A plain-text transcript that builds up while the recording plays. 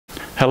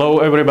Hello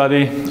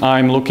everybody,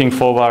 I'm looking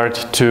forward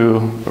to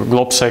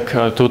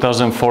GLOBSEC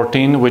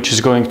 2014, which is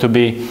going to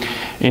be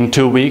in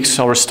 2 weeks.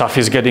 Our staff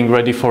is getting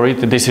ready for it.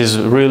 This is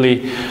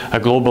really a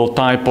global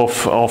type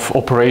of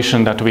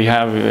operation that we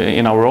have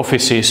in our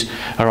offices,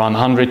 around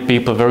 100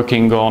 people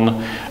working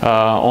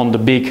on the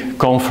big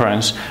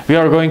conference. We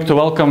are going to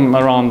welcome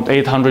around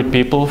 800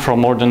 people from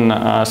more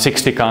than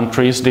 60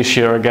 countries this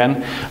year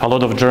again. A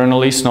lot of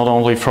journalists, not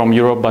only from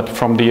Europe but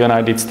from the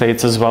United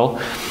States as well.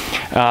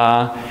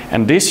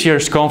 And this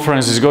year's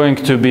conference is going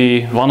to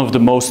be one of the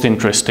most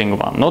interesting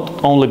ones,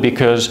 not only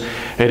because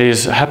it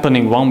is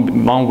happening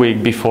one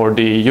week before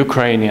the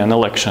Ukrainian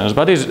elections,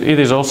 but it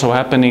is also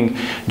happening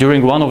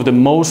during one of the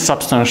most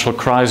substantial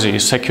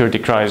crises, security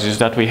crises,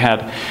 that we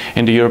had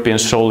in the European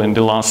soil in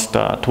the last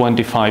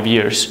 25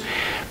 years.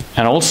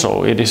 And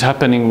also it is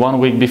happening 1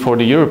 week before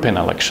the European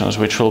elections,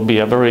 which will be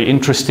a very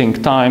interesting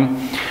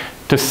time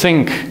to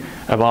think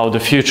about the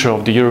future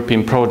of the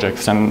European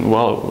projects and,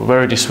 well,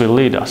 where this will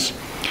lead us.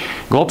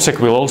 GLOBSEC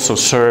will also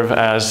serve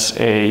as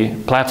a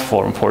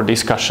platform for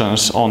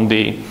discussions on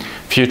the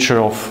future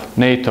of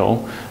NATO,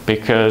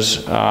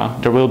 because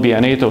there will be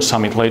a NATO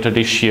summit later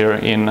this year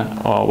in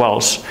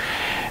Vass,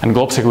 and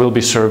GLOBSEC will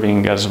be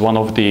serving as one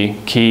of the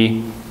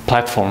key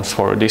platforms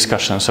for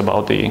discussions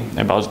about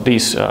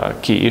these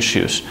key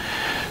issues.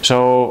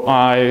 So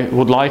I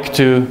would like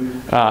to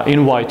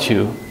invite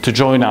you to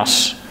join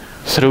us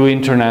through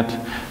internet,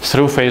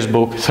 through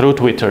Facebook, through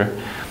Twitter.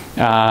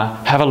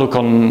 Have a look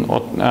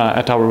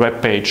at our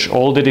webpage.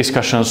 All the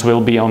discussions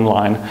will be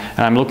online, and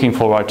I'm looking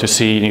forward to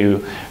seeing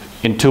you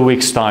in 2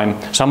 weeks' time,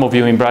 some of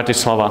you in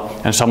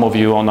Bratislava and some of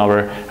you on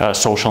our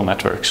social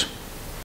networks.